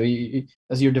 and so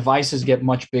as your devices get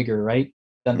much bigger, right,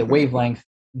 than the wavelength,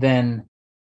 then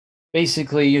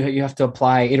basically you have to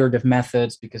apply iterative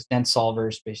methods because dense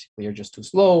solvers basically are just too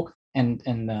slow, and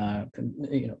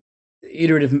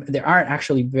iterative. There aren't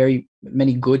actually very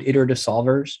many good iterative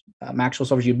solvers. Maxwell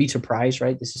solvers, you'd be surprised,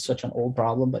 right? This is such an old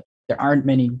problem, but there aren't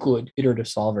many good iterative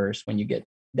solvers when you get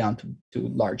down to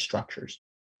large structures,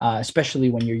 especially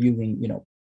when you're using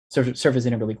surface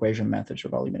integral equation methods or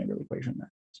volume integral equation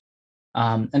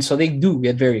methods. And so they do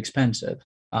get very expensive.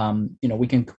 We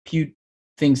can compute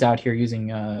things out here using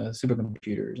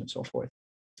supercomputers and so forth.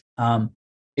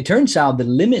 It turns out the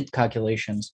limit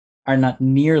calculations are not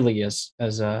nearly as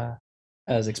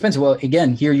expensive. Well,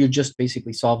 again, here you're just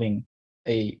basically solving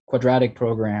a quadratic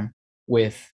program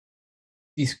with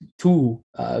these two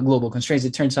global constraints.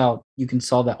 It turns out you can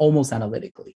solve that almost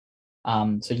analytically.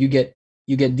 So you get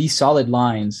these solid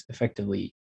lines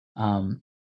effectively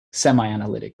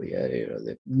semi-analytically,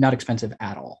 not expensive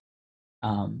at all.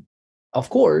 Of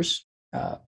course,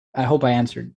 I hope I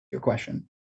answered your question.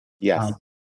 Yes.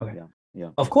 Okay.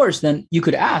 Yeah. Of course, then you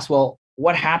could ask, well,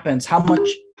 what happens? How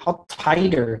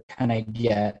tighter can I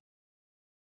get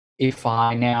if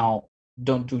I now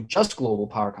don't do just global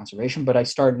power conservation, but I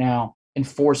start now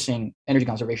enforcing energy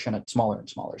conservation at smaller and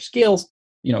smaller scales?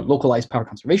 Localized power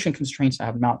conservation constraints. I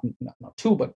have not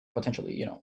two, but potentially,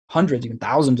 hundreds, even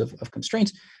thousands of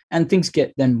constraints, and things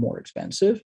get then more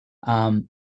expensive. And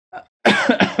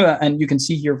you can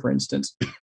see here, for instance,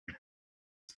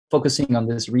 focusing on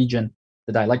this region,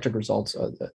 the dielectric results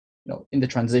of in the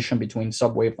transition between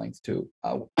sub-wavelength to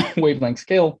wavelength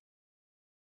scale,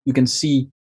 you can see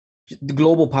the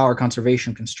global power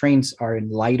conservation constraints are in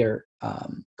lighter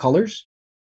colors.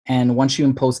 And once you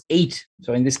impose 8,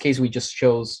 so in this case, we just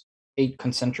chose 8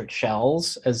 concentric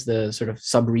shells as the sort of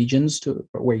sub-regions to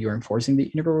where you're enforcing the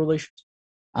integral relations,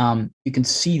 you can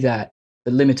see that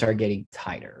the limits are getting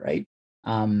tighter, right?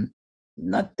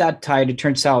 Not that tight. It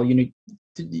turns out you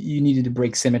needed to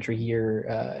break symmetry here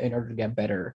in order to get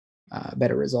better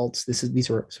results. These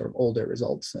were sort of older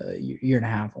results, year and a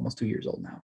half, almost 2 years old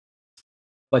now.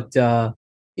 But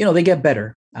they get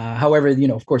better. However,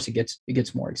 of course, it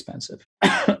gets more expensive.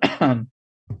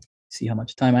 See how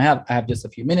much time I have. I have just a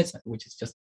few minutes, which is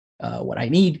just what I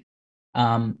need.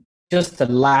 Just the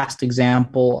last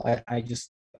example.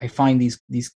 I find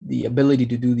the ability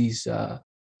to do these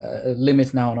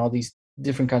limits now and all these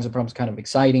different kinds of problems kind of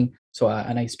exciting. So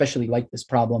and I especially like this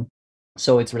problem.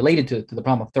 So it's related to the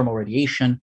problem of thermal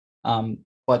radiation.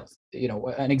 But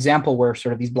an example where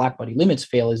sort of these blackbody limits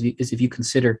fail is if you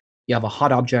consider you have a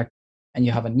hot object and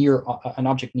you have an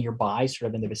object nearby, sort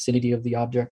of in the vicinity of the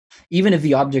object. Even if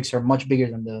the objects are much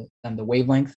bigger than the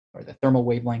wavelength or the thermal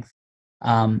wavelength,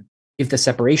 if the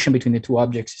separation between the two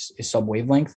objects is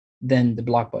sub-wavelength, then the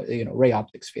blackbody, ray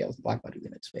optics fails, the blackbody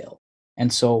limits fail.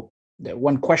 And so the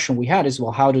one question we had is,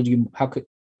 well,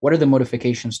 what are the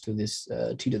modifications to this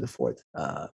T to the fourth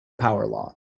power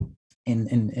law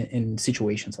in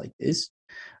situations like this?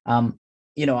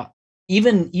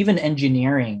 Even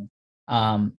engineering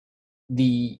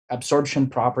the absorption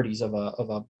properties of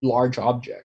a large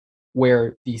object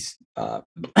where these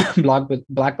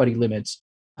blackbody limits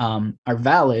are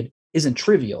valid isn't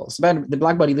trivial. The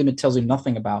blackbody limit tells you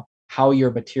nothing about how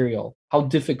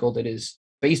difficult it is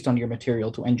based on your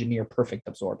material to engineer perfect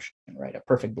absorption, right? A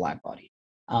perfect blackbody.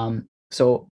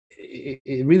 So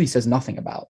it really says nothing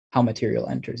about how material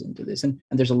enters into this. And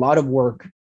there's a lot of work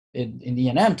in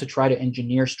E&M to try to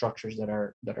engineer structures that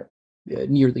are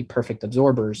nearly perfect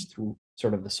absorbers through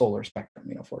sort of the solar spectrum,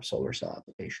 for solar cell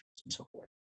applications and so forth.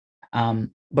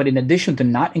 But in addition to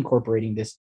not incorporating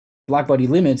this blackbody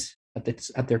limits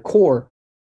at their core,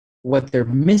 what they're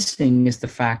missing is the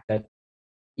fact that,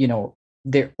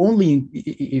 they're only,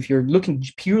 if you're looking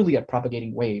purely at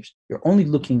propagating waves, you're only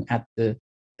looking at the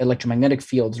electromagnetic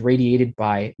fields radiated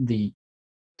by the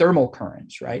thermal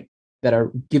currents, right, that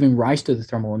are giving rise to the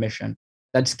thermal emission,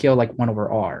 that scale like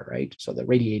 1/r, right? So the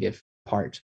radiative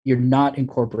part, you're not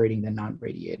incorporating the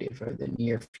non-radiative or the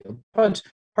near field parts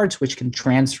which can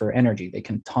transfer energy. They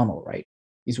can tunnel, right?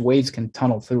 These waves can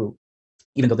tunnel through,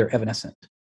 even though they're evanescent.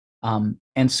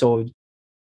 And so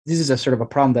this is a sort of a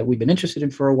problem that we've been interested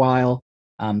in for a while.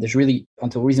 There's really,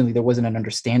 until recently, there wasn't an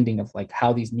understanding of like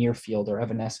how these near field or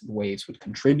evanescent waves would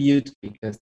contribute,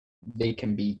 because they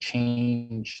can be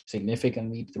changed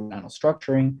significantly through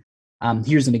nanostructuring.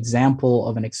 Here's an example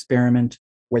of an experiment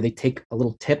where they take a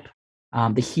little tip,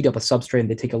 they heat up a substrate, and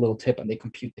they take a little tip and they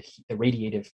compute the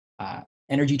radiative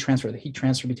energy transfer, the heat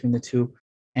transfer between the two,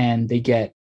 and they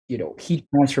get heat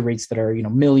transfer rates that are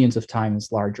millions of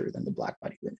times larger than the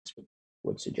blackbody limits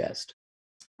would suggest.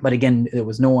 But again, there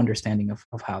was no understanding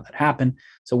of how that happened.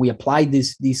 So we applied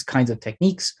these kinds of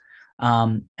techniques.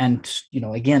 And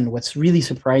again, what's really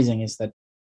surprising is that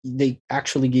they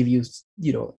actually give you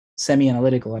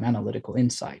semi-analytical and analytical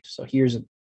insight. So here's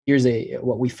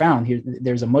what we found here.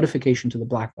 There's a modification to the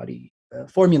blackbody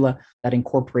formula that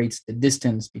incorporates the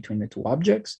distance between the two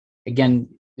objects. Again,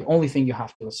 the only thing you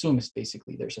have to assume is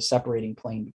basically there's a separating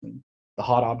plane between the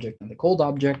hot object and the cold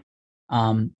object.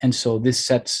 And so this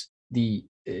sets the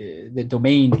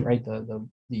domain, right?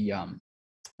 The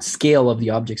scale of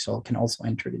the object, so can also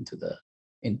enter into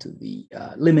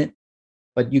limit,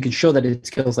 but you can show that it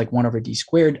scales like 1 over d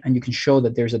squared, and you can show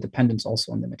that there's a dependence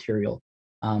also on the material,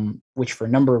 which for a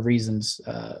number of reasons,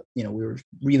 we were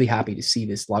really happy to see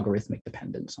this logarithmic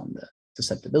dependence on the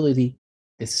susceptibility,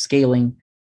 this scaling.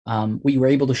 We were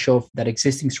able to show that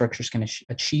existing structures can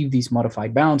achieve these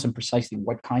modified bounds, and precisely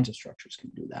what kinds of structures can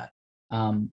do that,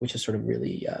 which is sort of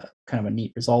really kind of a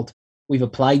neat result. We've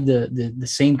applied the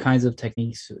same kinds of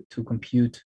techniques to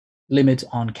compute limits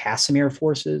on Casimir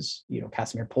forces,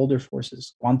 Casimir-Polder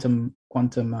forces, quantum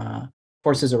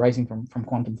forces arising from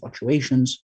quantum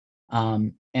fluctuations.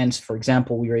 And for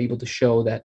example, we were able to show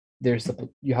that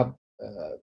you have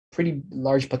pretty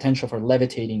large potential for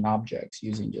levitating objects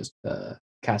using just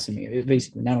Casimir,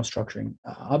 basically nanostructuring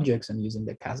objects and using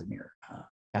the Casimir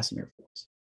force.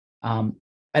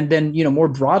 And then, more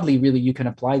broadly, really, you can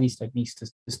apply these techniques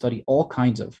to study all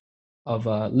kinds of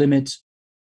limits.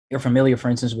 You're familiar, for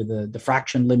instance, with the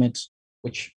diffraction limits,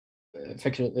 which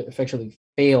effectively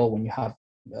fail when you have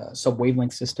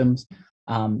sub-wavelength systems.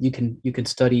 You can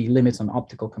study limits on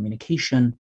optical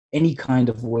communication. Any kind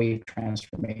of wave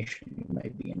transformation you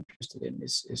might be interested in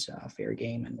is fair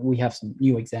game, and we have some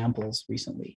new examples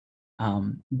recently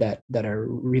that are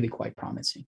really quite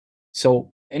promising.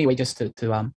 So anyway, just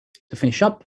to finish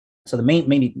up, so the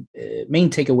main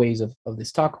takeaways of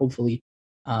this talk, hopefully,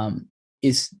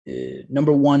 is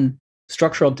number one,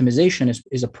 structural optimization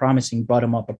is a promising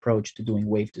bottom-up approach to doing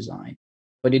wave design,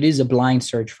 but it is a blind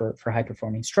search for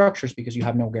high-performing structures because you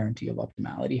have no guarantee of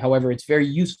optimality. However, it's very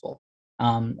useful,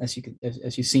 as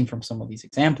you've seen from some of these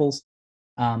examples.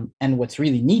 And what's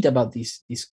really neat about these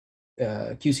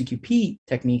QCQP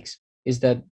techniques is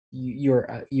that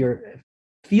your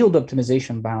field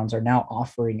optimization bounds are now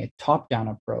offering a top-down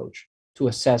approach to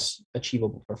assess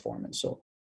achievable performance. So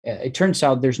it turns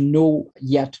out there's no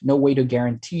way to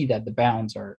guarantee that the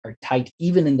bounds are tight,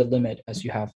 even in the limit, as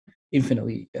you have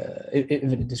infinite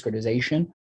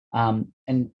discretization.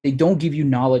 And they don't give you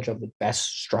knowledge of the best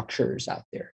structures out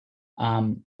there.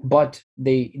 But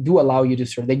they do allow you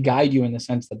to they guide you in the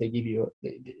sense that they give you,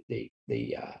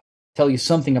 they tell you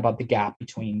something about the gap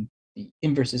between the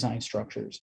inverse design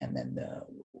structures and then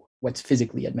what's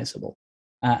physically admissible.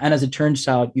 And as it turns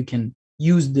out, you can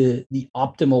use the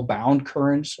optimal bound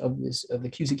currents of the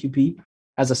QCQP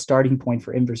as a starting point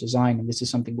for inverse design. And this is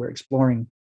something we're exploring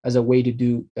as a way to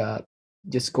do,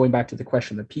 just going back to the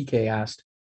question that PK asked,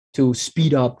 to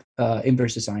speed up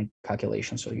inverse design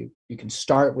calculation. So you can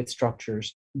start with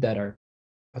structures that are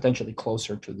potentially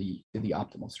closer to the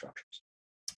optimal structures.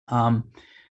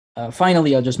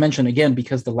 Finally, I'll just mention again,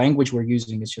 because the language we're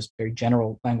using is just very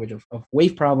general language of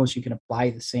wave problems, you can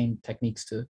apply the same techniques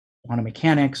to quantum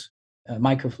mechanics,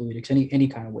 microfluidics, any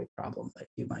kind of wave problem that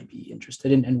you might be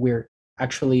interested in. And we're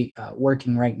actually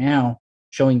working right now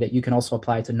showing that you can also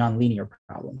apply it to nonlinear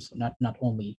problems. So not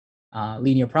only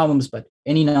linear problems, but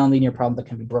any nonlinear problem that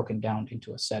can be broken down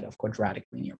into a set of quadratic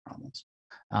linear problems.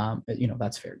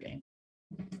 That's fair game.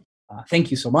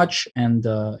 Thank you so much, and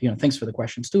thanks for the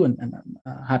questions too, and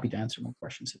I'm happy to answer more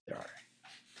questions if there are.